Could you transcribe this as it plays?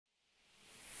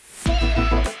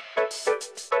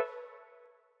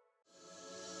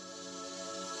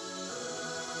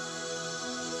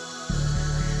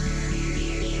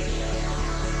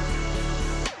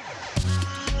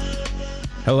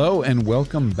Hello and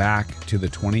welcome back to the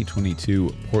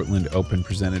 2022 Portland Open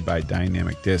presented by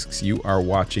Dynamic Discs. You are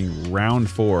watching round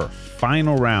 4,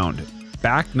 final round,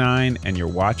 back 9, and you're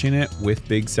watching it with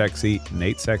BigSexy,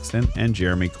 Nate Sexton, and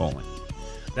Jeremy Koling.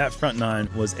 That front 9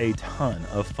 was a ton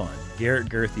of fun. Garrett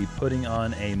Gurthie putting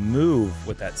on a move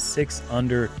with that 6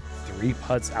 under, 3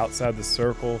 putts outside the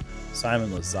circle. Simon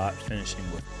Lizotte finishing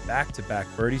with back-to-back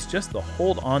birdies just to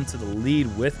hold on to the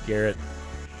lead with Garrett.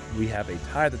 We have a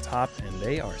tie at the top, and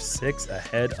they are 6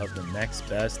 ahead of the next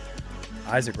best.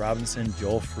 Isaac Robinson,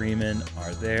 Joel Freeman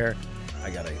are there. I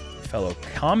got a fellow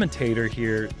commentator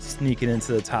here sneaking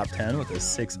into the top 10 with a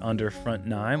 6 under front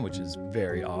 9, which is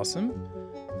very awesome.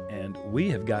 And we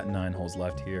have got 9 holes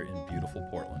left here in beautiful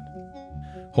Portland.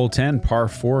 Hole 10, par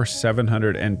 4,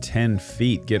 710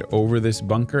 feet. Get over this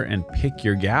bunker and pick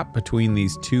your gap between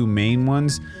these two main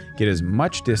ones. Get as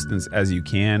much distance as you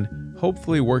can,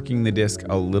 hopefully working the disc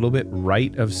a little bit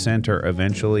right of center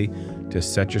eventually to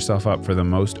set yourself up for the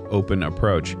most open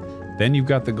approach. Then you've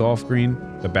got the golf green,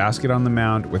 the basket on the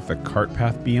mound with the cart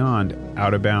path beyond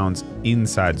out of bounds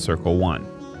inside circle 1.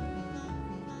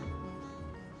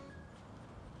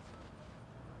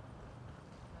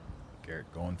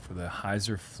 Garrett going for the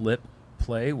hyzer flip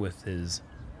play with his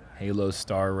Halo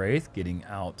Star Wraith, getting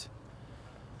out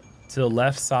to the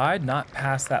left side, not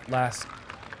past that last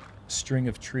string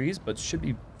of trees, but should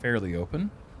be fairly open.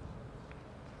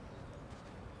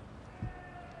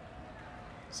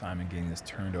 Simon getting this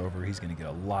turned over. He's going to get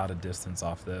a lot of distance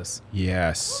off this.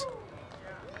 Yes.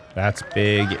 That's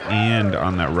big, and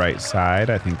on that right side,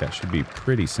 I think that should be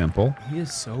pretty simple. He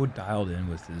is so dialed in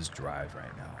with his drive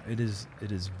right now. It is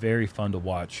very fun to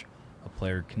watch a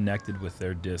player connected with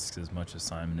their discs as much as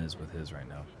Simon is with his right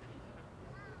now.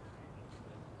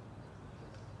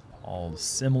 All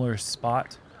similar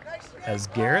spot as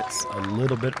Garrett's, a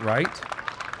little bit right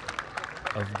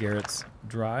of Garrett's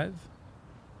drive.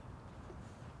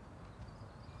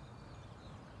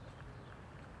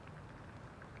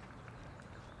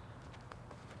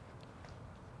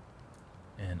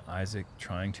 And Isaac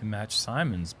trying to match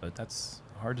Simon's, but that's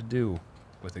hard to do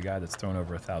with a guy that's thrown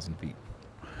over 1,000 feet.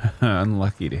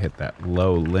 Unlucky to hit that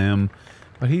low limb,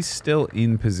 but he's still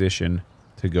in position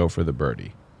to go for the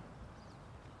birdie.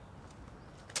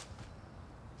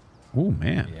 Oh,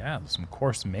 man. Yeah, some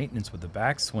course maintenance with the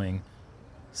backswing.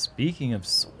 Speaking of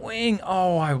swing,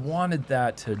 oh, I wanted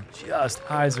that to just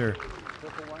hyzer.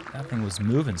 That thing was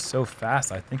moving so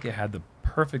fast. I think it had the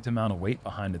perfect amount of weight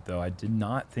behind it, though. I did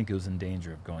not think it was in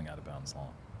danger of going out of bounds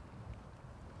long.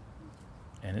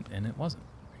 And it wasn't,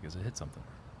 because it hit something.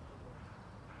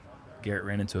 Garrett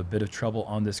ran into a bit of trouble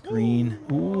on this green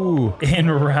in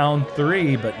round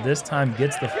 3, but this time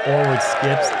gets the forward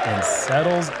skips and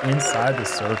settles inside the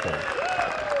circle.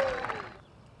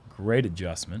 Great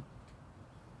adjustment.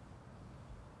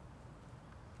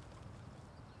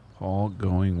 Paul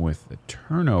going with the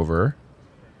turnover.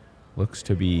 Looks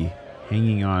to be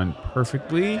hanging on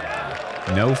perfectly.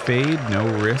 No fade, no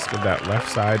risk of that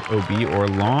left side OB or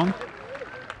long.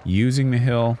 Using the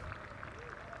hill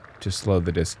to slow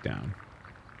the disc down.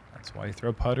 That's why you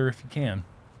throw putter if you can.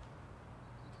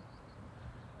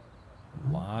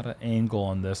 A lot of angle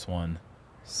on this one.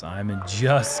 Simon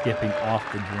just skipping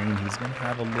off the green. He's going to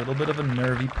have a little bit of a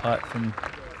nervy putt from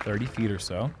 30 feet or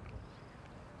so.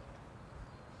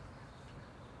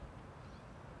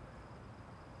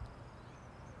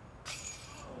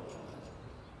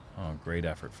 Oh, great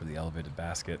effort for the elevated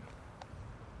basket.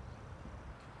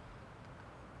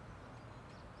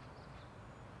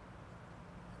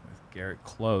 Garrett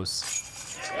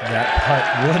close. That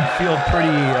putt would feel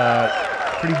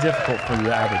pretty difficult for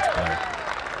the average player.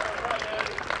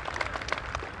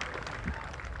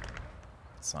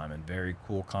 Simon very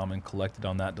cool, calm, and collected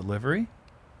on that delivery.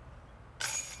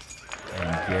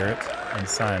 And Garrett and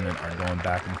Simon are going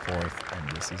back and forth,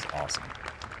 and this is awesome.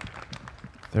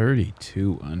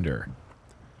 32 under.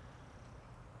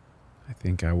 I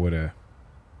think I would have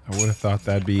thought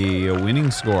that'd be a winning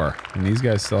score, and these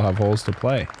guys still have holes to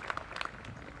play.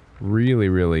 Really,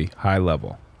 really high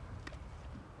level.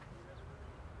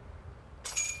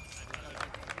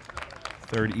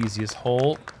 Third easiest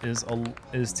hole is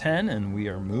 10, and we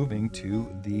are moving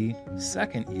to the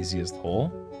second easiest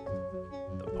hole,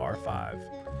 the par 5.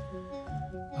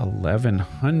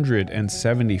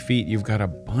 1,170 feet. You've got a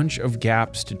bunch of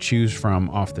gaps to choose from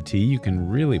off the tee. You can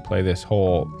really play this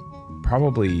hole.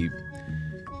 Probably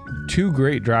 2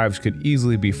 great drives could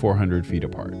easily be 400 feet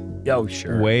apart. Oh,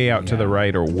 sure. Way out to the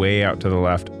right or way out to the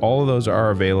left. All of those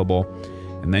are available.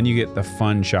 And then you get the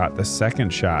fun shot. The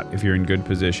second shot, if you're in good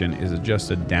position, is just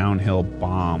a downhill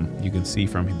bomb. You can see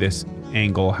from this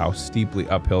angle how steeply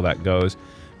uphill that goes.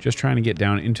 Just trying to get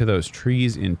down into those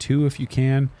trees in 2 if you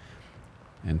can,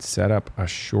 and set up a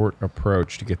short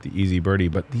approach to get the easy birdie.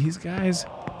 But these guys,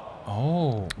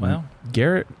 oh, well,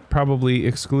 Garrett probably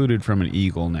excluded from an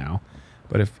eagle now.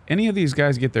 But if any of these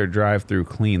guys get their drive through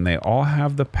clean, they all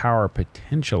have the power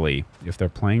potentially, if they're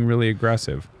playing really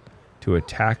aggressive, to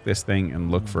attack this thing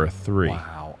and look for a 3.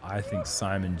 Wow, I think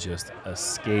Simon just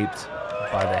escaped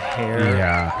by the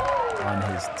hair on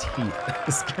his teeth.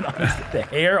 The skin on the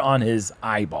hair on his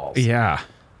eyeballs. Yeah.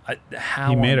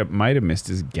 How he might have missed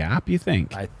his gap, you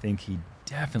think? I think he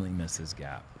definitely missed his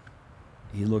gap.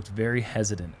 He looked very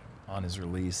hesitant on his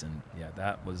release, and yeah,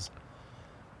 that was...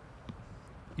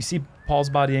 You see Paul's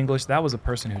body English? That was a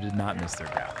person who did not miss their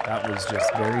gap. That was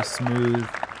just very smooth.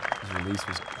 His release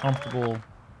was comfortable.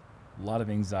 A lot of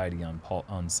anxiety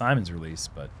on Simon's release,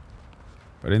 but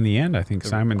in the end, I think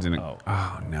Simon's in a...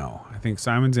 Oh, no. I think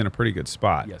Simon's in a pretty good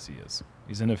spot. Yes, he is.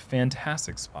 He's in a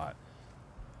fantastic spot.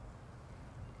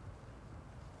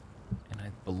 And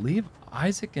I believe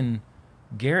Isaac and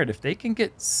Garrett, if they can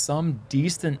get some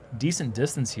decent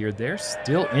distance here, they're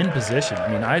still in position. I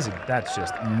mean, Isaac, that's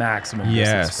just maximum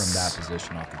distance from that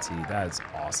position off the tee. That is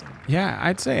awesome. Yeah,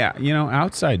 I'd say,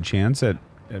 outside chance at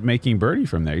making birdie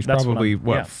from there. He's probably,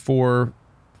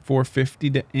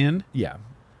 450 to in? Yeah,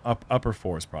 upper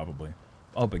 4s probably.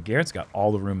 Oh, but Garrett's got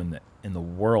all the room in the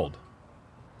world.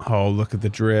 Oh, look at the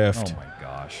drift. Oh, my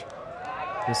gosh.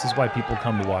 This is why people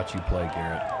come to watch you play,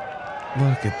 Garrett.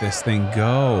 Look at this thing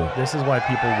go. This is why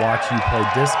people watch you play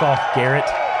disc golf, Garrett.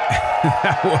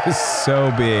 That was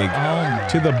so big. Oh,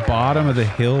 to the bottom of the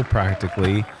hill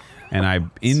practically. And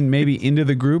maybe into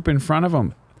the group in front of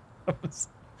him. That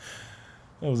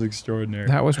was extraordinary.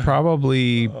 That was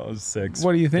probably,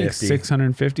 what do you think,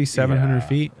 650, 700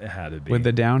 feet? It had to be. With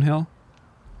the downhill?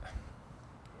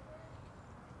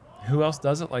 Who else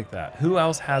does it like that? Who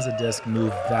else has a disc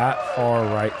move that far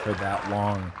right for that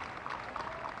long?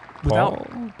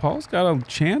 Paul's got a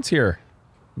chance here.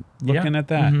 Looking at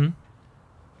that. Mm-hmm.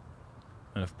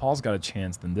 And if Paul's got a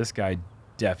chance, then this guy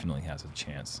definitely has a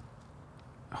chance.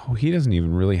 Oh, he doesn't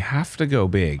even really have to go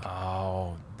big.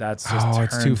 Oh, that's just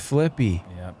it's too flippy.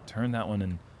 Yeah, turn that one.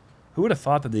 And who would have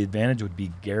thought that the advantage would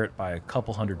be Garrett by a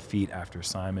couple hundred feet after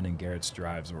Simon and Garrett's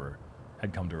drives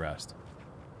had come to rest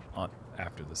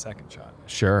after the second shot?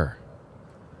 Sure.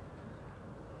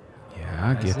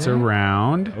 Yeah, gets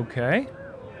around. Okay.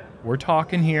 We're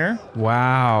talking here.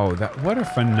 Wow, what a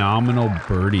phenomenal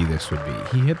birdie this would be.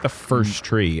 He hit the first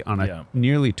tree on a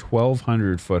nearly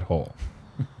 1,200-foot hole.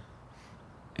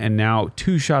 And now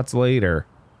 2 shots later,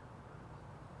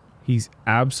 he's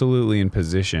absolutely in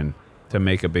position to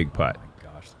make a big putt. Oh my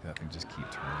gosh, that thing just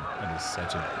keeps turning. That is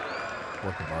such a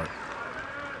work of art.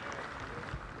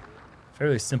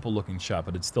 Fairly simple looking shot,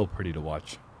 but it's still pretty to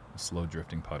watch. A slow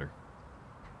drifting putter.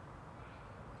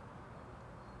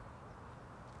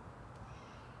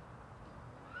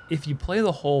 If you play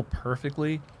the hole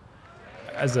perfectly,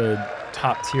 as a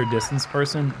top-tier distance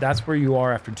person, that's where you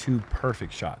are after 2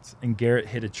 perfect shots. And Garrett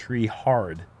hit a tree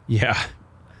hard. Yeah.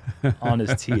 On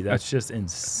his tee. That's just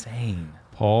insane.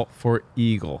 Paul for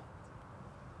eagle.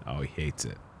 Oh, he hates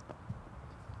it.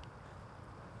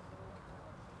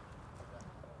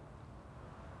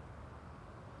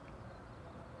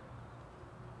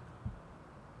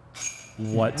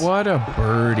 What a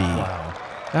birdie. Wow.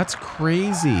 That's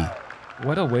crazy.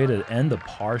 What a way to end the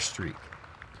par streak.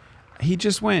 He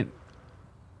just went,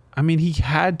 I mean, he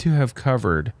had to have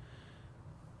covered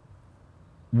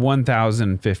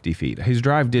 1,050 feet. His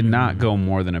drive did not go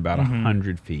more than about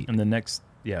 100 feet. And the next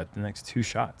 2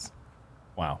 shots.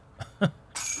 Wow.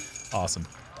 Awesome.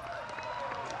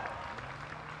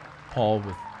 Paul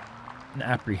with an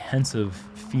apprehensive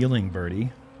feeling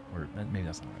birdie. Or maybe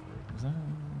that's not the right word. Is that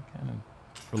kind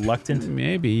of reluctant?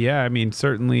 Maybe, yeah. I mean,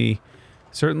 certainly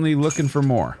looking for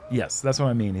more. Yes, that's what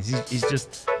I mean. He's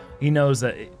just, he knows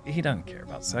that he doesn't care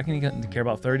about second. He doesn't care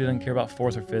about third. He doesn't care about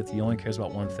fourth or fifth. He only cares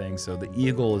about one thing. So the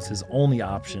eagle is his only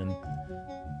option.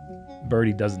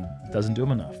 Birdie doesn't do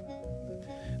him enough.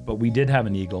 But we did have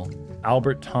an eagle.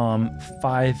 Albert Tom,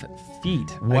 5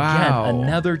 feet. Wow. Again,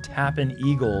 another tap-in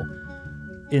eagle.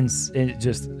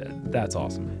 That's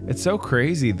awesome. It's so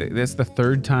crazy. That's the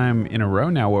 3rd time in a row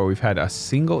now where we've had a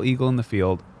single eagle in the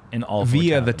field in all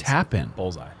via the tap-in.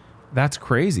 Bullseye. That's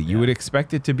crazy. You would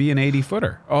expect it to be an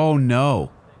 80-footer. Oh,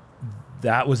 no.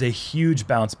 That was a huge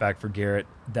bounce back for Garrett.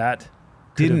 That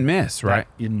didn't miss, right?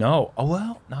 Oh,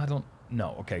 well, no, I don't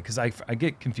know. Okay, because I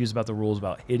get confused about the rules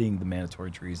about hitting the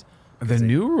mandatory trees. The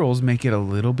new rules make it a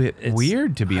little bit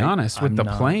weird, to be honest, with the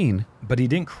plane. But he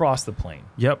didn't cross the plane.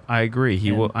 Yep, I agree.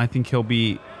 I think he'll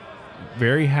be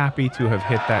very happy to have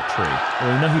hit that tree.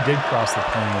 Well, we know he did cross the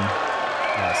plane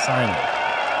Simon.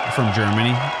 From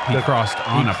Germany, he crossed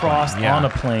on a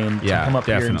plane to come up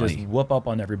here and just whoop up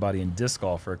on everybody in disc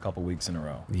golf for a couple weeks in a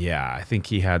row. Yeah, I think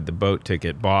he had the boat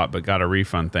ticket bought, but got a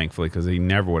refund, thankfully, because he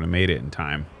never would have made it in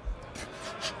time.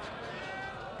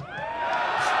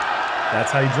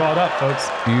 That's how you draw it up, folks.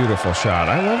 Beautiful shot.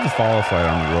 I love the follow flight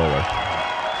on the roller.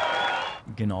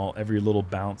 Getting every little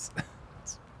bounce.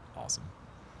 It's awesome.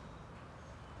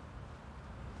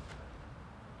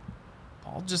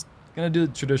 Paul just gonna do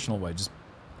the traditional way. Just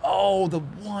the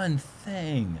one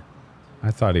thing.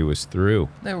 I thought he was through.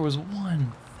 There was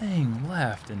one thing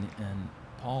left, and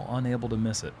Paul unable to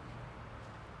miss it.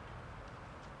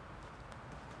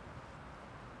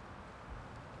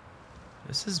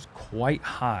 This is quite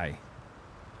high.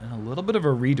 And a little bit of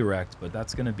a redirect, but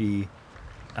that's going to be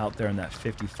out there in that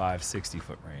 55,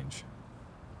 60-foot range.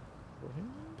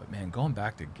 But, man, going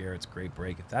back to Garrett's great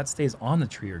break, if that stays on the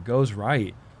tree or goes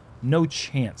right, no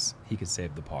chance he could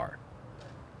save the par.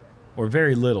 Or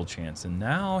very little chance. And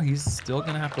now he's still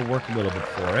going to have to work a little bit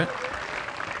for it.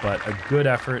 But a good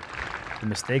effort. The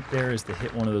mistake there is to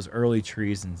hit one of those early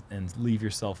trees and leave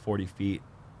yourself 40 feet.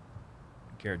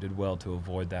 Garrett did well to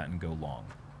avoid that and go long.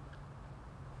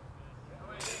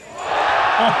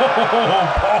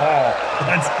 Oh, Paul!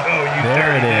 Let's go, you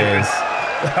there it is.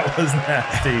 That was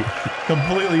nasty.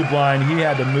 Completely blind. He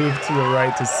had to move to the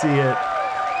right to see it.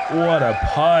 What a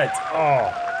putt.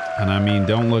 Oh. And I mean,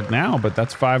 don't look now, but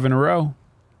that's 5 in a row.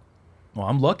 Well,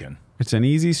 I'm looking. It's an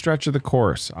easy stretch of the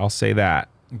course. I'll say that.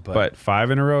 But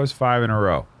 5 in a row is 5 in a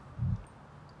row.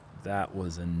 That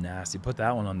was a nasty. Put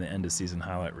that one on the end of season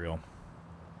highlight reel.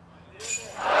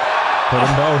 Put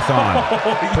them both on.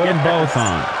 Put them both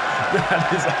on.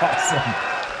 That is awesome.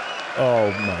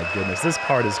 Oh, my goodness. This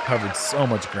card has covered so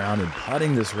much ground and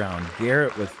putting this round.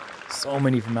 Garrett with so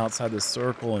many from outside the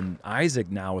circle, and Isaac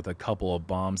now with a couple of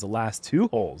bombs the last 2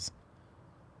 holes.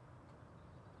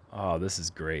 Oh, this is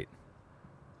great.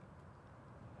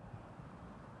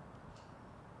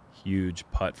 Huge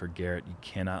putt for Garrett. You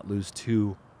cannot lose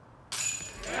 2.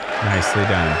 Nicely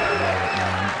done. Love it,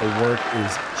 man. The work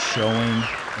is showing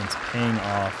and it's paying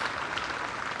off.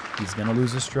 He's going to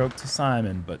lose a stroke to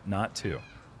Simon, but not 2.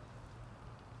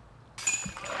 It's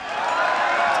been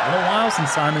a while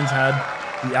since Simon's had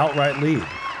the outright lead.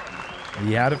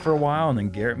 He had it for a while, and then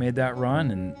Garrett made that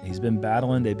run, and he's been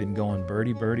battling. They've been going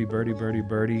birdie, birdie, birdie, birdie,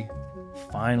 birdie.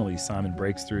 Finally, Simon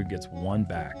breaks through, gets 1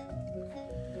 back.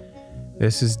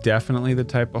 This is definitely the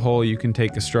type of hole you can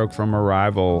take a stroke from a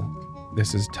rival.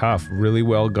 This is tough, really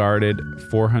well guarded,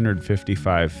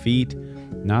 455 feet.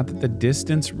 Not that the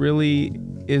distance really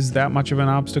is that much of an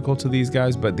obstacle to these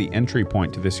guys, but the entry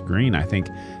point to this green, I think,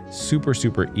 super,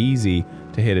 super easy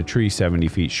to hit a tree 70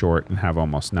 feet short and have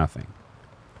almost nothing.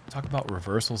 Talk about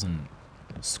reversals and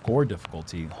score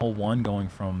difficulty. Hole 1 going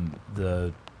from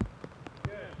the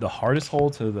hardest hole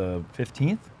to the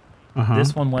 15th.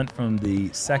 This one went from the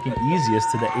 2nd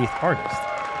easiest to the 8th hardest.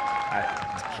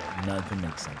 Nothing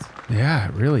makes sense. Yeah,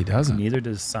 it really doesn't. Neither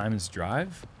does Simon's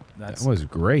drive. That was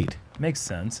great. Makes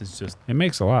sense. It's just... It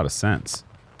makes a lot of sense.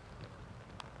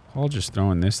 Paul just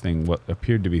throwing this thing what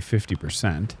appeared to be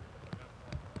 50%.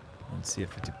 Let's see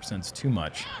if 50% is too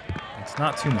much. It's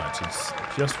not too much. It's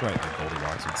just right, like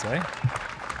Goldilocks would say.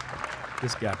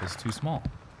 This gap is too small.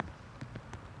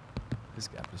 This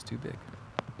gap is too big.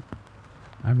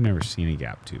 I've never seen a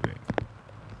gap too big.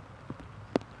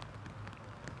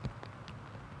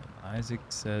 Isaac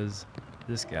says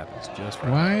this gap is just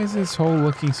right. Why is this hole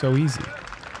looking so easy?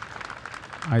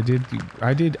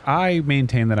 I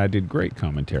maintain that I did great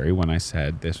commentary when I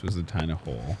said this was the kind of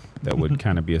hole that would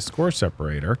kind of be a score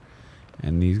separator.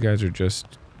 And these guys are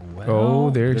just,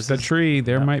 there's the tree.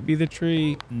 There might be the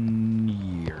tree.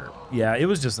 Near. Yeah, it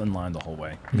was just in line the whole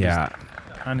way. Yeah.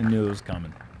 Kind of knew it was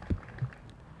coming.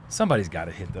 Somebody's got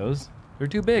to hit those. They're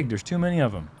too big. There's too many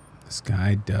of them. This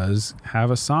guy does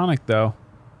have a Sonic, though.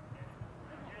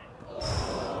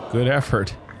 Good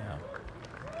effort. Yeah.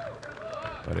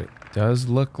 But it does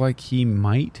look like he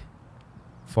might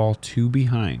fall 2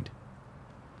 behind.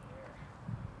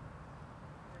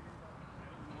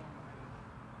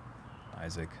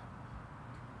 Isaac,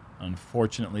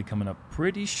 unfortunately, coming up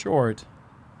pretty short.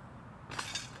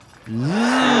 Ooh,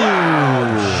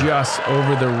 just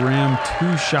over the rim,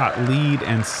 2-shot lead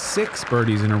and 6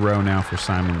 birdies in a row now for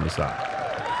Simon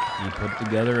Lizotte. He put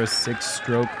together a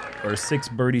 6-stroke or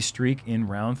 6-birdie streak in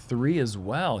round 3 as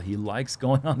well. He likes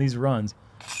going on these runs.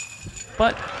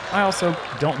 But I also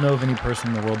don't know of any person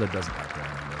in the world that doesn't like going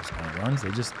on those kind of runs.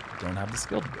 They just don't have the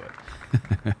skill to do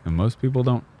it. Most people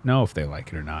don't know if they like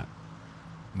it or not.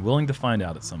 I'm willing to find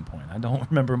out at some point. I don't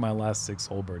remember my last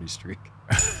 6-hole birdie streak.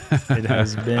 It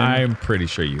has been. I'm pretty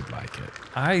sure you'd like it.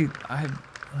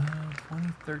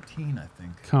 2013, I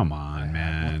think. Come on,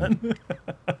 man.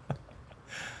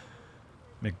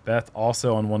 McBeth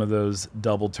also on one of those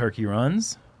double turkey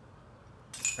runs.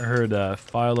 I heard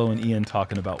Philo and Ian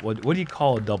talking about what do you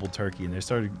call a double turkey, and they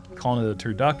started calling it a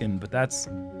turducken, but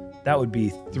that would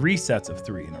be 3 sets of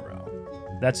 3 in a row.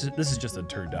 This is just a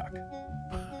turduck.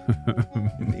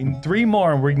 In 3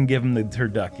 more, we can give him the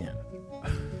turducken.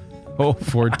 Hole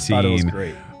 14. I thought it was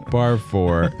great. Par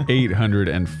 4,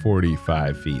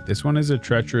 845 feet. This one is a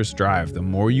treacherous drive. The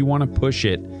more you want to push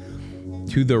it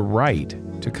to the right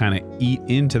to kind of eat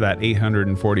into that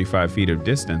 845 feet of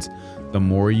distance, the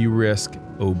more you risk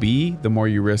OB, the more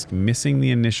you risk missing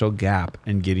the initial gap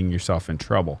and getting yourself in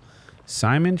trouble.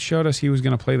 Simon showed us he was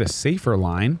going to play the safer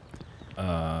line,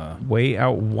 way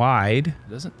out wide. It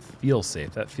doesn't feel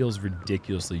safe. That feels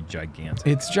ridiculously gigantic.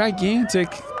 It's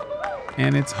gigantic,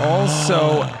 and it's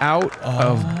also out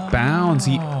of bounds.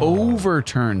 He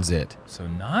overturns it. So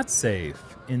not safe.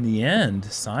 In the end,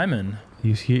 Simon...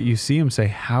 You see him say,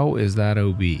 how is that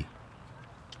OB?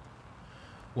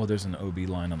 Well, there's an OB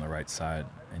line on the right side,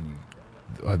 and you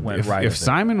went if, right If with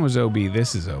Simon was OB,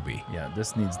 this is OB. Yeah,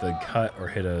 this needs to cut or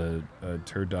hit a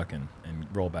turducken and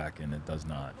roll back, and it does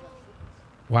not.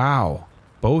 Wow.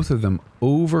 Both of them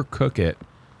overcook it.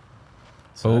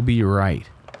 So OB right.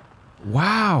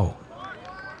 Wow.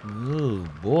 Oh,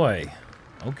 boy.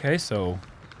 Okay, so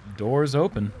doors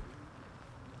open.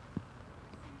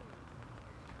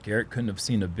 Garrett couldn't have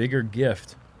seen a bigger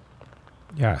gift.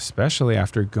 Yeah, especially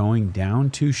after going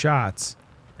down 2 shots.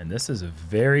 And this is a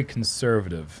very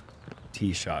conservative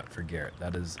tee shot for Garrett.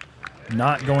 That is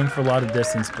not going for a lot of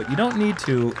distance, but you don't need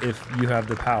to if you have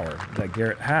the power that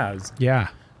Garrett has. Yeah.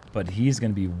 But he's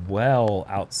going to be well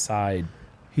outside.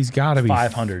 He's got to be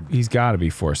 500. He's got to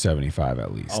be 475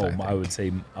 at least. Oh, I would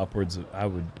say upwards.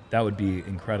 That would be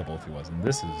incredible if he wasn't.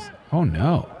 This is. Oh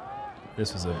no.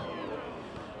 This was a.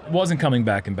 It wasn't coming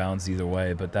back in bounds either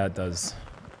way, but that does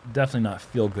definitely not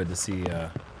feel good to see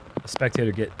a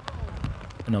spectator get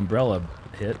an umbrella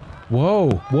hit.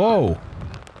 Whoa, whoa.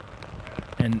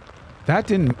 And that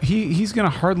didn't. He's gonna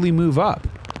hardly move up.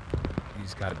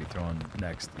 He's got to be throwing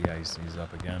next. Yeah, he's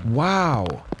up again. Wow.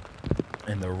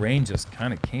 And the rain just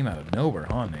kind of came out of nowhere,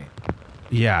 huh, Nate?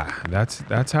 Yeah,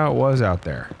 that's how it was out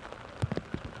there.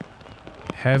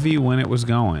 Heavy when it was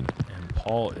going. And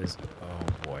Paul is, oh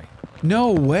boy.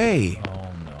 No way. Oh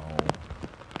no.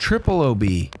 Triple OB.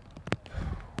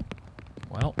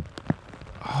 Well.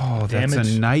 Oh, that's a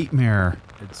nightmare.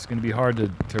 It's going to be hard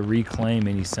to reclaim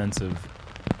any sense of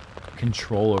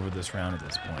control over this round at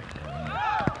this point.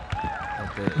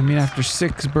 I mean, after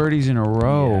 6 birdies in a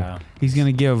row, yeah, he's going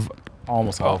to give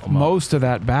almost all of them most of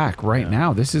that back right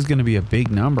now. This is going to be a big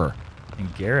number.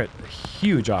 And Garrett, a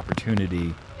huge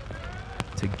opportunity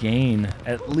to gain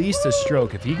at least a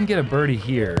stroke. If he can get a birdie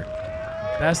here,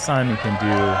 best Simon can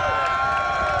do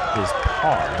is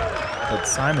par. But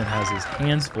Simon has his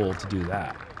hands full to do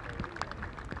that.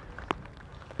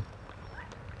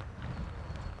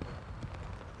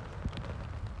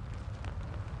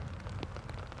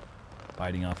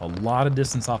 Biting off a lot of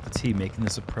distance off the tee, making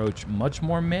this approach much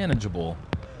more manageable.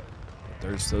 But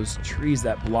there's those trees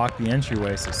that block the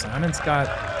entryway, so Simon's got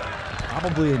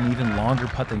probably an even longer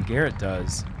putt than Garrett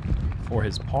does for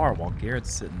his par, while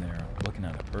Garrett's sitting there looking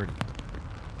at a birdie.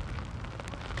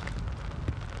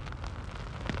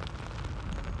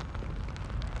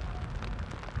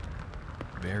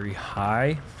 Very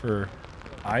high for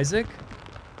Isaac,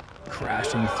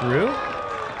 crashing through.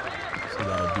 So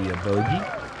that would be a bogey.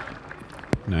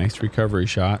 Nice recovery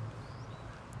shot.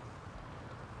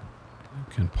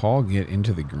 Can Paul get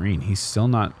into the green? He's still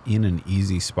not in an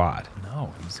easy spot.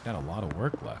 No, he's got a lot of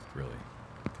work left, really.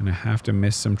 Gonna have to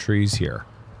miss some trees here.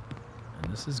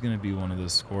 And this is going to be one of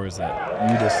those scores that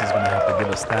UDISC is going to have to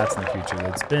give us stats in the future.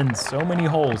 It's been so many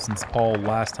holes since Paul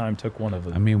last time took one of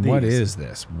them. I mean, what is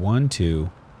this? 1,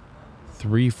 2,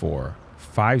 3, 4,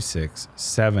 5, 6,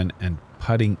 7, and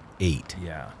putting 8.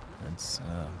 Yeah, it's.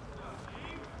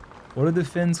 What do the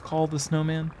Finns call the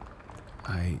snowman?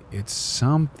 It's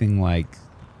something like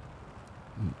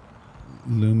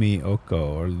Lumioko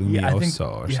or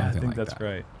Lumioso or something like that. Yeah, I think that's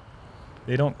right.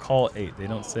 They don't call 8. They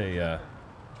don't say the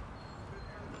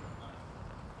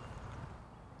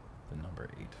number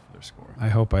 8 for their score. I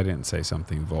hope I didn't say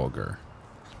something vulgar.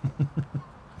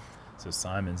 So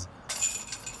Simon's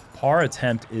par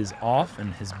attempt is off,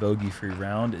 and his bogey-free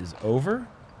round is over.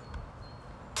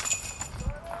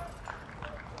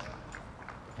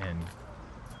 And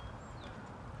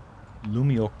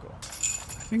Lumioko.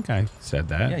 I think I said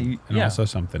that. Yeah, and also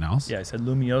something else. Yeah, I said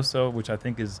Lumioso, which I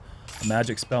think is a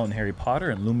magic spell in Harry Potter,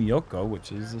 and Lumioko,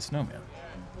 which is a snowman.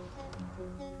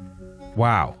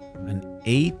 Wow. An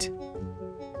 8,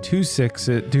 2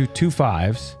 6s, 2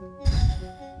 5s,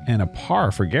 and a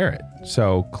par for Garrett.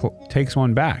 So takes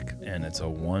one back. And it's a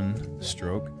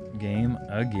one-stroke game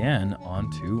again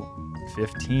onto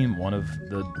 15, one of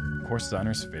the course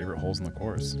designer's favorite holes in the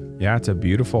course. Yeah, it's a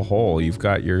beautiful hole. You've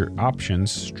got your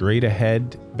options, straight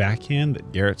ahead backhand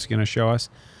that Garrett's going to show us.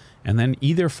 And then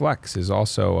either flex is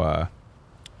also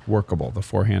workable, the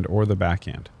forehand or the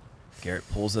backhand. Garrett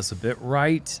pulls us a bit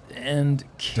right and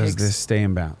kicks. Does this stay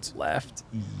in bounds? Left.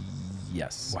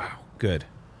 Yes. Wow, good.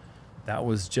 That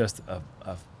was just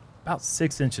about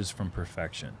 6 inches from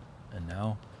perfection. And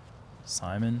now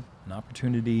Simon, an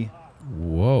opportunity.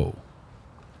 Whoa.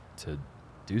 To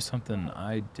do something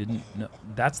I didn't know.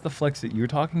 That's the flex that you're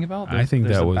talking about? I think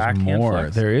that was more.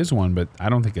 Flex? There is one, but I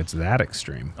don't think it's that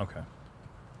extreme. Okay.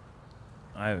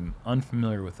 I am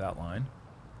unfamiliar with that line.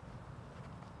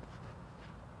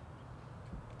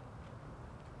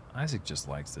 Isaac just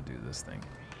likes to do this thing.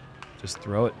 Just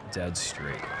throw it dead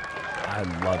straight. I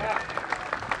love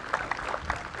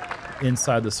it.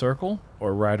 Inside the circle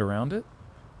or right around it.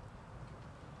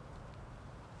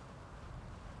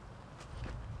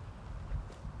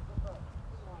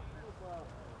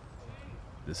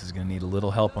 This is going to need a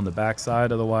little help on the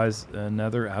backside, otherwise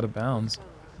another out of bounds.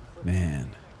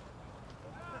 Man.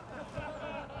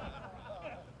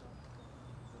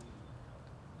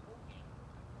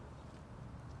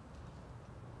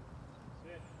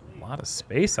 A lot of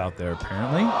space out there,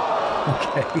 apparently.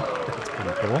 Okay, that's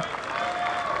pretty cool.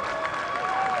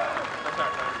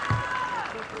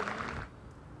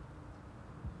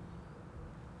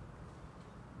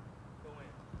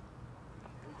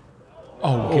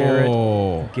 Oh, Garrett.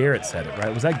 Oh. Garrett said it,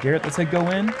 right? Was that Garrett that said go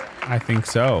in? I think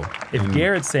so. If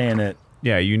Garrett's saying it,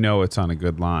 yeah, you know it's on a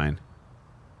good line.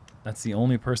 that's the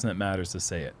only person that matters to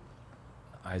say it.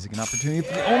 Isaac, an opportunity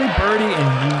for the only birdie,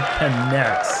 and he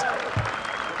connects.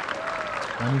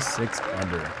 26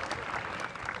 under.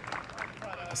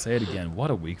 I'll say it again.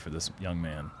 What a week for this young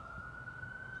man.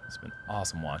 It's been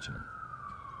awesome watching him.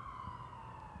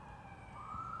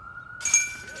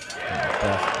 And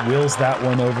McBeth wheels that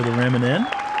one over the rim and in.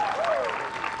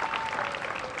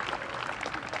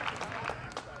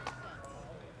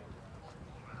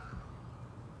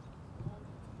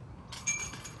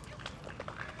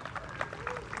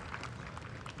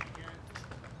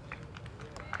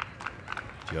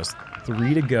 Just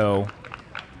 3 to go.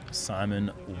 Simon,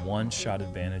 1 shot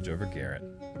advantage over Garrett.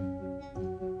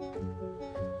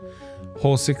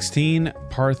 Hole 16,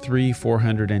 par 3,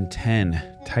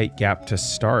 410. Tight gap to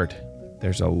start.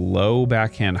 There's a low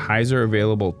backhand hyzer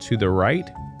available to the right.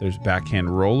 There's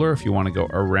backhand roller if you want to go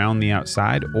around the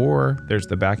outside, or there's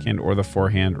the backhand or the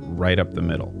forehand right up the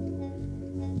middle.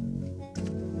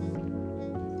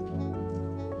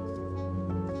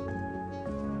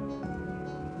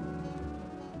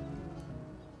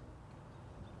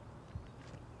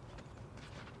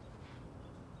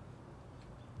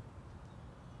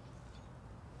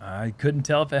 I couldn't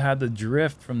tell if it had the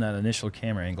drift from that initial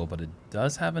camera angle, but it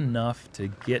does have enough to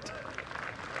get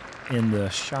in the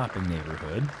shopping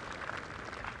neighborhood.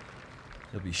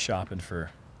 He'll be shopping for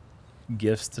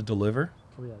gifts to deliver.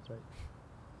 Oh, yeah, that's right.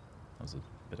 That was a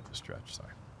bit of a stretch,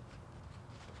 sorry.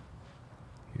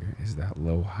 Here is that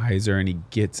low hyzer, and he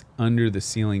gets under the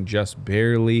ceiling just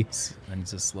barely. I need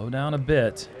to slow down a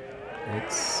bit.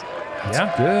 That's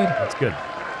good. That's good.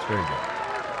 It's very good.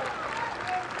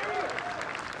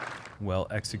 Well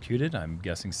executed. I'm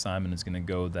guessing Simon is going to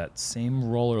go that same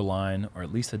roller line, or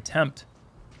at least attempt.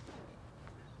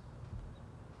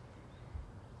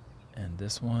 And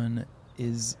this one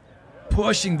is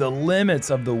pushing the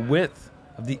limits of the width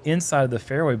of the inside of the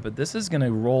fairway, but this is going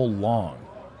to roll long.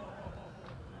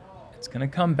 It's going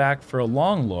to come back for a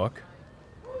long look.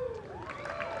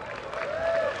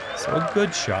 So a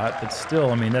good shot, but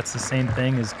still, I mean, that's the same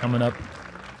thing as coming up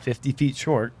 50 feet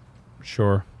short.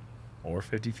 Sure. Or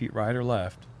 50 feet right or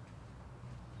left.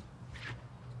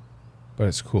 But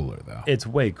it's cooler, though. It's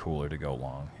way cooler to go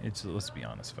long. Let's be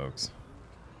honest, folks.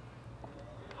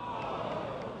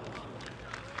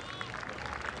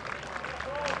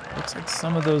 Looks like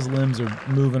some of those limbs are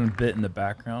moving a bit in the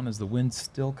background. Is the wind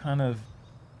still kind of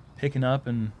picking up?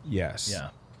 And Yes. yeah,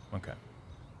 okay.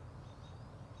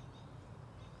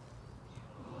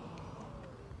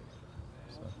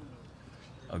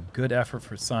 A good effort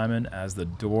for Simon as the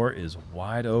door is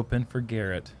wide open for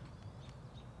Garrett.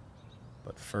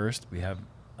 But first, we have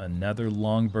another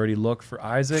long birdie look for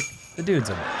Isaac. The dude's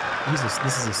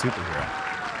this is a superhero.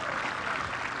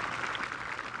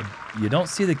 You don't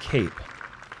see the cape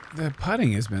The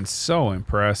putting has been so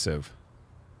impressive.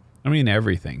 I mean,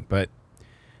 everything, but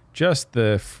just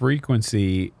the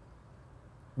frequency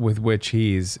with which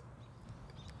he's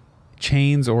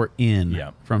chains or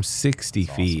in from 60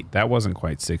 feet. Awesome. That wasn't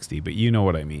quite 60, but you know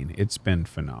what I mean. It's been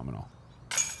phenomenal.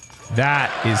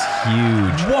 That is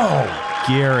huge. Whoa!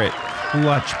 Garrett,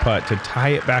 clutch putt to tie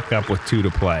it back up with 2 to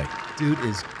play. Dude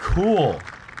is cool.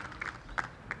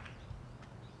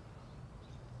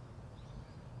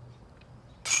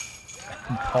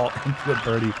 Paul into the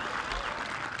birdie.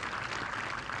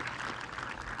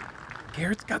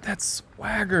 Garrett's got that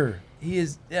swagger. He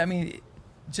is, I mean,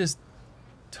 just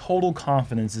total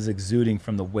confidence is exuding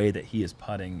from the way that he is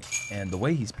putting and the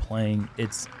way he's playing.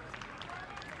 It's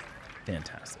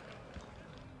fantastic.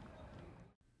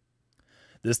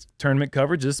 This tournament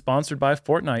coverage is sponsored by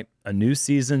Fortnite. A new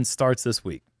season starts this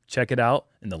week. Check it out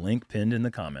in the link pinned in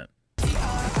the comment.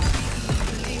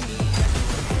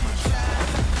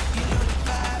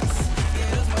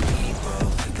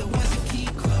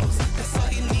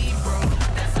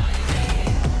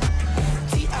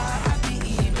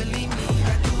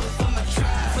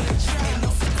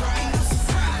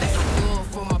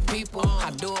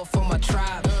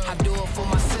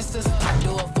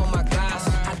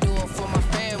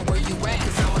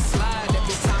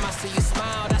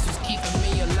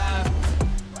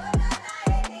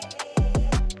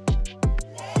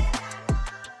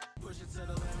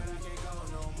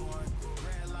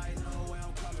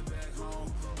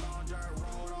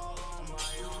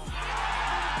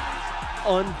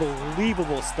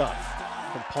 Unbelievable stuff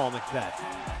from Paul McBeth.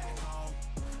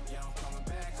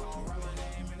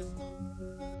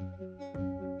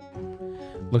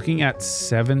 Looking at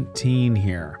 17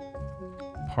 here.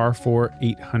 Par 4,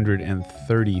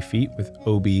 830 feet with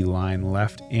OB line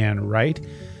left and right.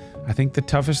 I think the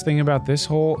toughest thing about this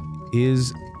hole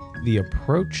is the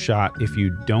approach shot if you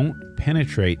don't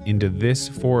penetrate into this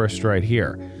forest right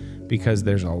here, because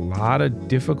there's a lot of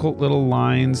difficult little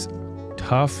lines,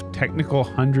 tough technical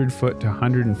 100-foot to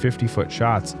 150-foot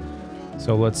shots.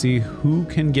 So let's see who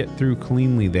can get through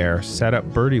cleanly there, set up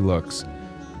birdie looks.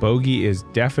 Bogey is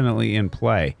definitely in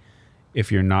play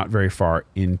if you're not very far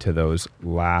into those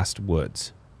last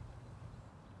woods.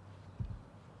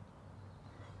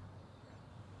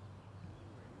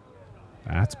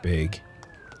 That's big.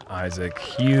 Isaac,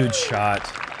 huge shot.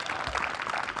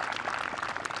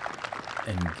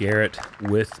 And Garrett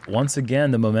with, once again,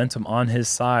 the momentum on his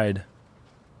side.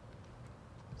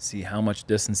 See how much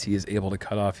distance he is able to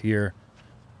cut off here.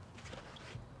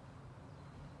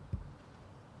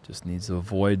 Just needs to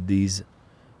avoid these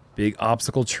big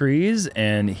obstacle trees,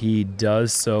 and he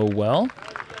does so well.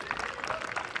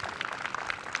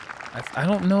 I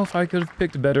don't know if I could have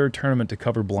picked a better tournament to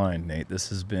cover blind, Nate. This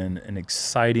has been an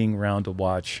exciting round to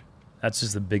watch. That's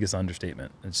just the biggest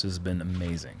understatement. It's just been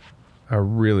amazing. A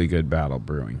really good battle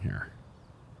brewing here.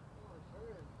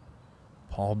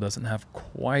 Paul doesn't have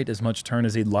quite as much turn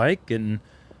as he'd like, and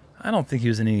I don't think he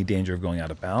was in any danger of going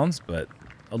out of bounds, but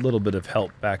a little bit of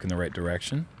help back in the right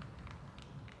direction.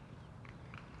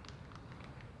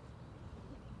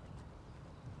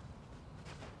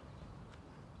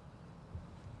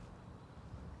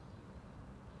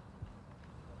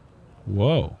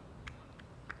 Whoa.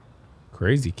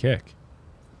 Crazy kick.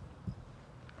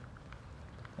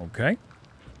 Okay.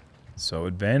 So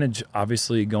advantage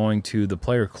obviously going to the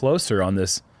player closer on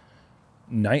this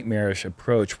nightmarish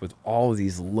approach with all of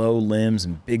these low limbs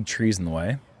and big trees in the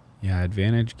way. Yeah,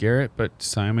 advantage Garrett, but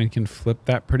Simon can flip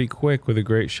that pretty quick with a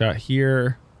great shot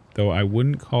here. Though I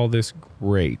wouldn't call this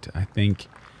great. I think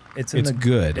it's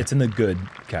good. It's in the good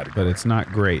category. But it's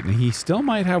not great. And he still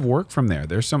might have work from there.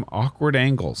 There's some awkward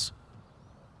angles.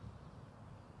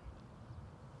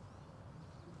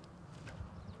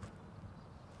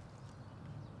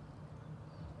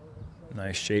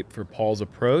 Nice shape for Paul's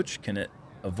approach. Can it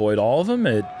avoid all of them?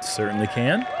 It certainly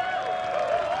can.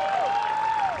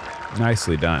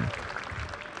 Nicely done.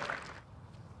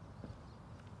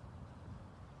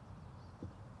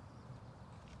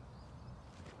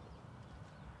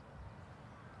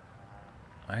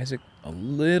 Isaac, a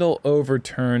little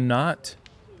overturned, not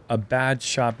a bad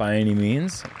shot by any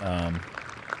means.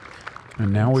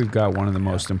 And now we've got one of the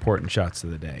most important shots of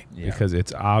the day because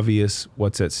it's obvious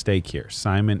what's at stake here.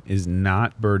 Simon is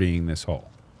not birdieing this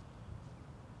hole.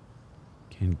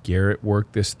 Can Garrett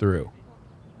work this through?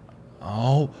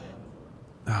 Oh,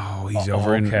 he's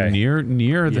over in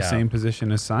near the same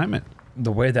position as Simon.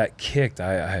 The way that kicked,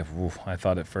 I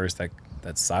thought at first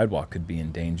that sidewalk could be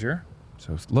in danger.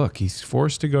 So look, he's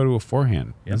forced to go to a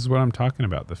forehand. Yep. This is what I'm talking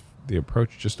about. The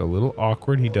approach just a little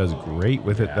awkward. He does great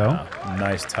with it though.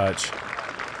 Nice touch.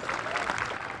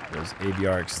 Those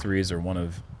ABRX3s are one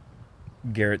of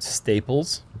Garrett's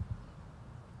staples.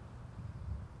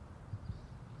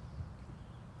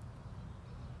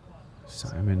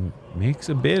 Simon makes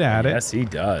a bid at it. Yes, he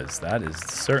does. That is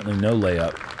certainly no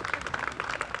layup.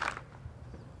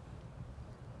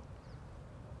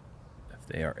 If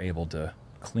they are able to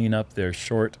clean up their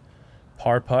short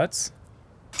par putts.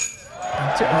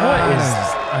 What is...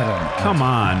 I don't know. Come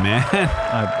on, man.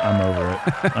 I'm over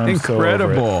it. I'm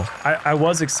Incredible. So over it. I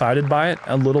was excited by it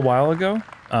a little while ago.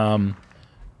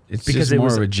 It's because just more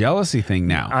of a jealousy thing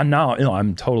now.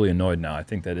 I'm totally annoyed now. I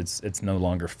think that it's no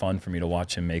longer fun for me to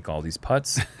watch him make all these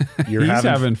putts. He's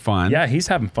having fun. Yeah, he's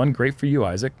having fun. Great for you,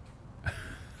 Isaac.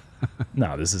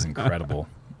 No, this is incredible.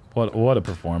 What a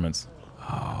performance.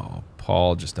 Oh,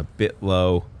 Paul just a bit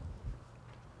low.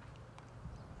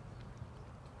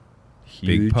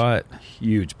 Huge, big putt.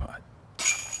 Huge putt.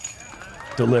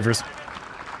 Delivers.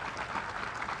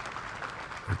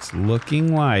 It's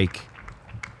looking like,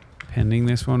 pending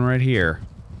this one right here,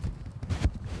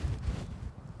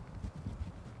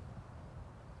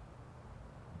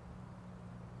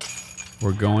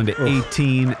 we're going to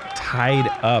 18, tied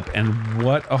up, and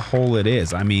what a hole it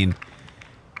is. I mean,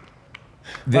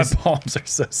 my palms are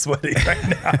so sweaty right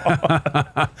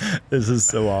now. This is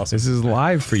so awesome. This is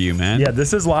live for you, man. Yeah,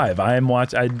 this is live.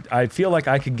 I feel like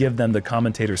I could give them the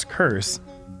commentator's curse,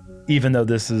 even though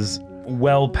this is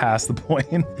well past the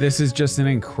point. This is just an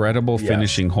incredible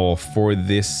finishing hole for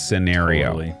this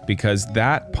scenario. Totally. Because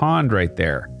that pond right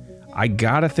there, I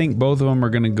gotta think both of them are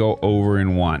gonna go over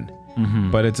in one.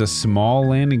 But it's a small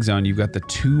landing zone. You've got the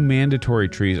two mandatory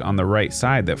trees on the right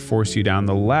side that force you down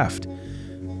the left.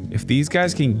 If these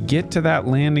guys can get to that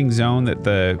landing zone that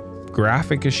the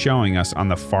graphic is showing us on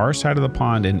the far side of the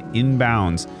pond and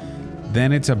inbounds,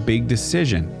 then it's a big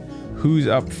decision. Who's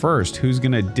up first? Who's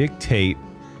gonna dictate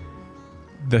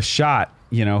the shot?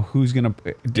 You know, who's gonna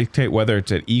dictate whether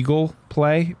it's an eagle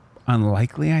play?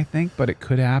 Unlikely, I think, but it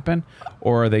could happen.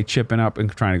 Or are they chipping up and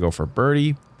trying to go for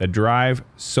birdie? The drive,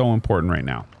 so important right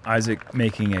now. Isaac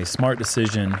making a smart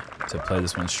decision to play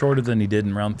this one shorter than he did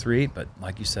in round 3, but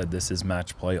like you said, this is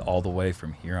match play all the way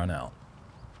from here on out.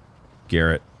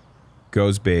 Garrett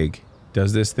goes big.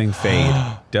 Does this thing fade?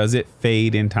 Does it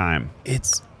fade in time?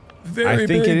 It's very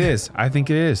big. it is. I think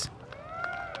it is.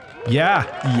 Yeah.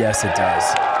 Yes, it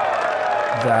does.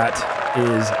 That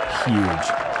is huge.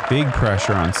 Big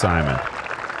pressure on Simon.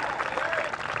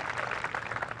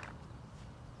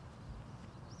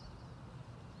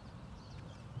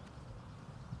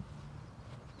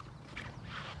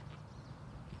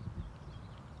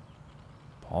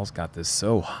 Paul's got this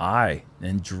so high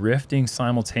and drifting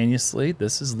simultaneously.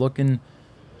 This is looking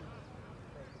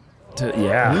to,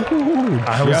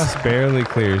 Just barely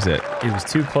clears it. It was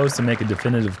too close to make a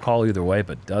definitive call either way,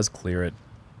 but does clear it.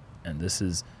 And this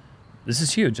is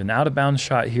huge. An out of bounds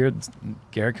shot here.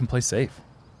 Garrett can play safe.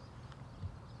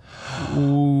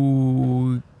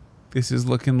 Ooh, this is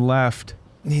looking left.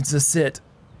 Needs to sit.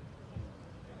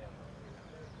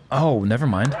 Oh, never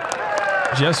mind.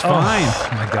 Just fine. Oh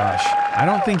my gosh. I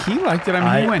don't think he liked it.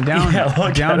 I mean, he went down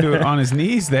to it on his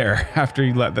knees there after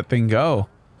he let that thing go.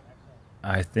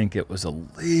 I think it was a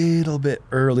little bit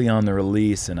early on the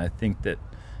release, and I think that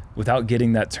without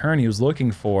getting that turn he was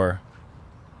looking for.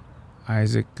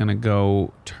 Isaac gonna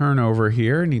go turnover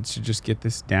here. Needs to just get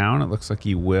this down. It looks like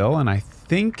he will, and I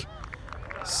think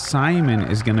Simon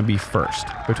is gonna be first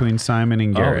between Simon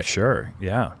and Garrett. Oh, sure,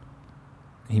 yeah.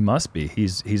 He must be.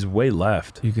 He's way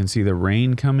left. You can see the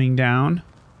rain coming down.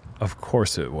 Of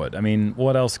course it would. I mean,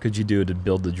 what else could you do to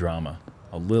build the drama?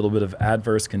 A little bit of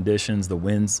adverse conditions. The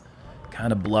wind's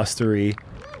kind of blustery.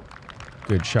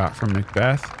 Good shot from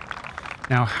McBeth.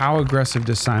 Now, how aggressive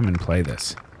does Simon play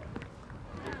this?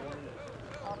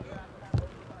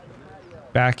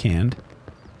 Backhand.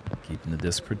 Keeping the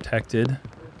disc protected.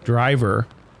 Driver.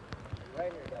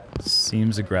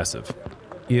 Seems aggressive.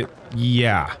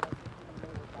 Yeah.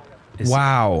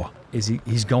 Wow.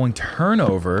 He's going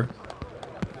turnover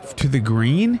to the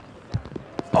green?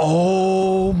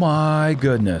 Oh my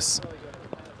goodness.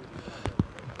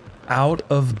 Out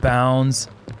of bounds.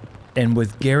 And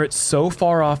with Garrett so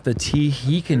far off the tee,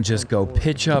 he can just go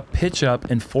pitch up,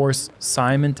 and force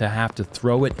Simon to have to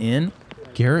throw it in.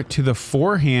 Garrett to the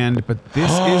forehand, but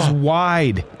this is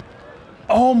wide.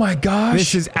 Oh my gosh.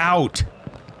 This is out.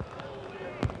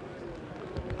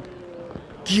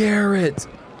 Garrett.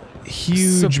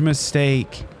 Huge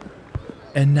mistake.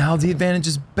 And now the advantage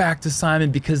is back to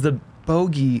Simon because the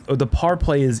bogey or the par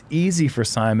play is easy for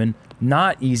Simon,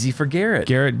 not easy for Garrett.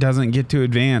 Garrett doesn't get to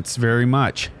advance very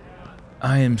much.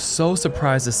 I am so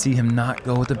surprised to see him not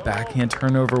go with the backhand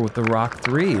turnover with the rock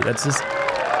 3. That's just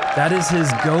That is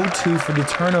his go-to for the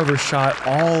turnover shot.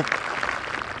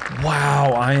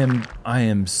 Wow, I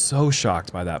am so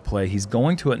shocked by that play. He's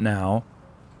going to it now.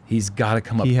 He's got to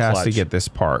come up clutch. He has to get this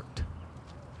parked.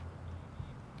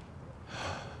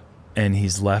 And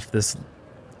he's left this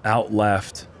out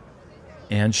left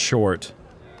and short.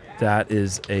 That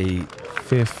is a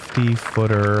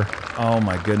 50-footer. Oh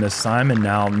my goodness. Simon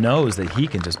now knows that he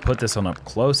can just put this one up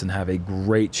close and have a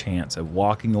great chance of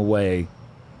walking away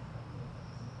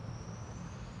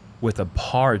with a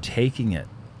par, taking it.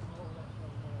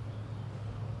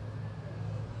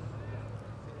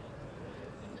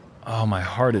 Oh, my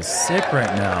heart is sick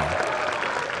right now.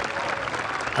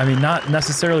 I mean, not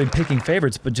necessarily picking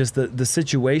favorites, but just the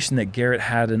situation that Garrett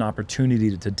had an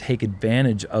opportunity to take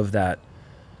advantage of that,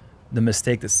 the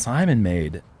mistake that Simon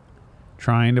made.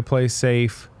 Trying to play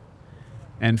safe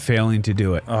and failing to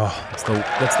do it. Oh, that's the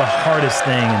hardest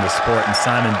thing in the sport, and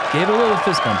Simon gave it a little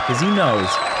fist bump because he knows.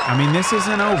 I mean, this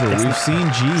isn't over. We've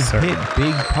seen G hit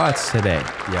big putts today.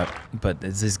 Yep, but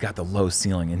he's got the low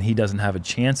ceiling, and he doesn't have a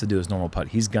chance to do his normal putt.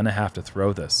 He's going to have to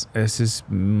throw this. This is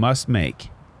must make.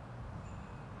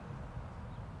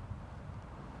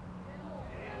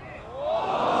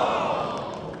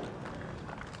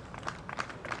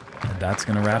 And that's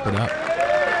going to wrap it up.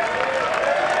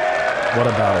 What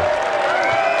a battle.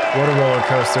 What a roller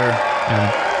coaster.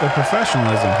 And the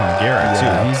professionalism from Garrett, too.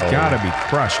 Yeah, He's got to be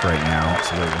crushed right now.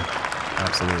 Absolutely.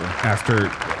 Absolutely. After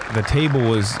the table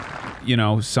was, you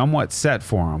know, somewhat set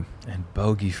for him. And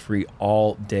bogey-free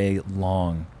all day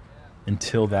long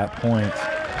until that point.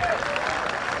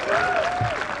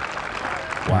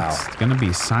 Wow. It's going to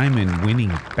be Simon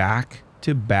winning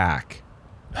back-to-back.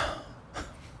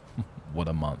 What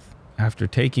a month. After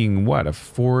taking, what, a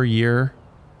 4-year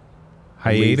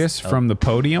hiatus from the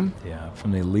podium? Yeah,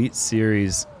 from the Elite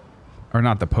Series. Or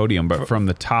not the podium, but from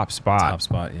the top spot. Top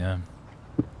spot, yeah.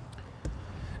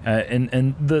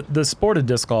 And the sport of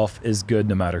disc golf is good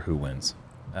no matter who wins.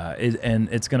 And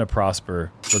it's going to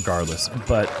prosper regardless.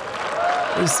 But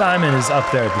Simon is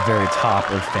up there at the very top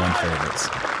of fan favorites.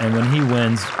 And when he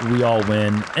wins, we all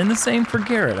win. And the same for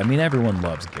Garrett. I mean, everyone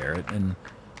loves Garrett. And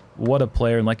what a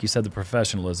player. And like you said, the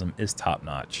professionalism is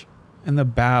top-notch. And the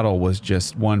battle was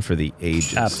just one for the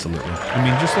ages. Absolutely. I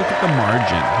mean, just look at the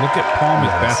margin. Look at Paul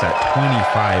McBeth at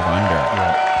 25 under.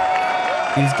 Yeah.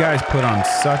 These guys put on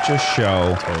such a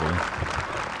show. Totally.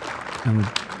 And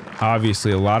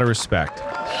obviously a lot of respect.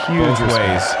 Huge both respect.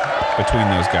 ways between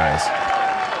those guys.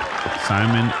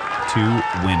 Simon to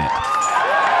win it.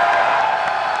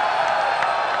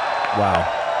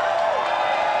 Wow.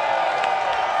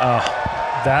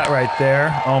 That right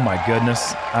there. Oh my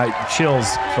goodness.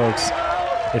 Chills, folks.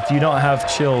 If you don't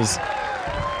have chills,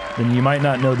 then you might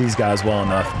not know these guys well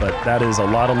enough, but that is a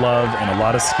lot of love and a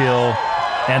lot of skill.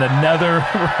 And another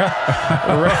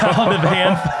round of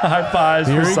hand high fives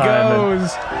for Simon.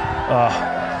 Goes.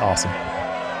 Awesome.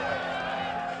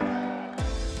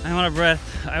 I'm out of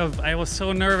breath. I was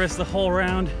so nervous the whole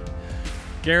round.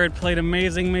 Garrett played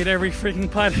amazing, made every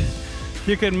freaking putt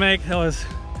you could make. That was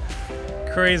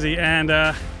crazy. And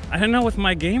I don't know, with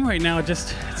my game right now,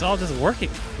 it's all just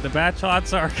working. The bad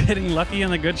shots are getting lucky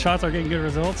and the good shots are getting good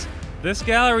results. This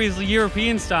gallery is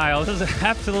European style. This is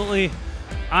absolutely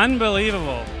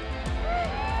unbelievable.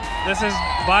 This is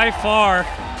by far,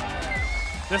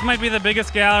 this might be the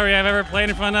biggest gallery I've ever played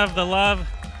in front of. The love,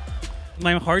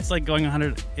 my heart's like going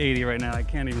 180 right now. I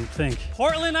can't even think.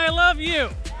 Portland, I love you.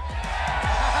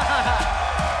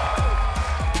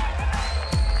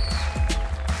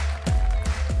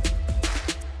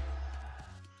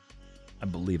 I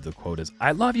believe the quote is,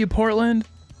 "I love you, Portland."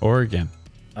 Oregon.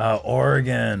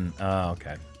 Oregon. Oh,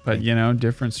 okay. But, you know,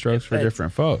 different strokes for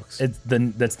different folks.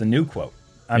 That's the new quote.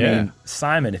 I mean,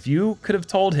 Simon, if you could have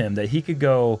told him that he could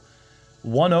go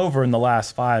 1 over in the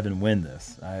last 5 and win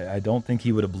this, I don't think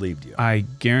he would have believed you. I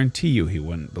guarantee you he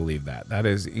wouldn't believe that. That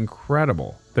is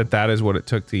incredible that is what it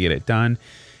took to get it done.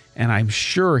 And I'm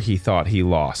sure he thought he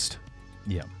lost.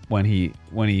 Yeah. When he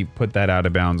put that out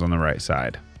of bounds on the right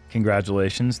side.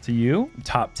 Congratulations to you.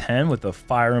 Top 10 with the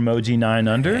fire emoji 9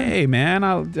 under. Hey, man,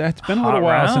 it's been a little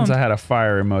while since I had a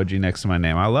fire emoji next to my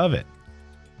name. I love it.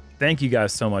 Thank you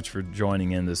guys so much for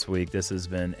joining in this week. This has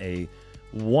been a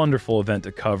wonderful event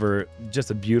to cover. Just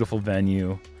a beautiful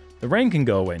venue. The rain can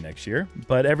go away next year,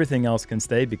 but everything else can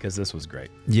stay because this was great.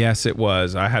 Yes, it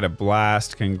was. I had a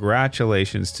blast.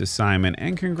 Congratulations to Simon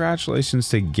and congratulations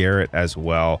to Garrett as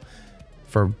well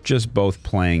for just both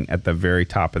playing at the very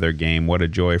top of their game. What a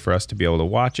joy for us to be able to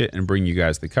watch it and bring you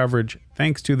guys the coverage.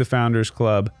 Thanks to the Founders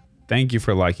Club. Thank you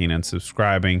for liking and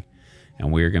subscribing.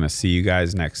 And we're going to see you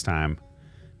guys next time.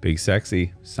 Big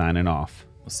Sexy signing off.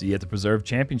 We'll see you at the Preserve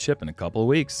Championship in a couple of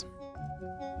weeks.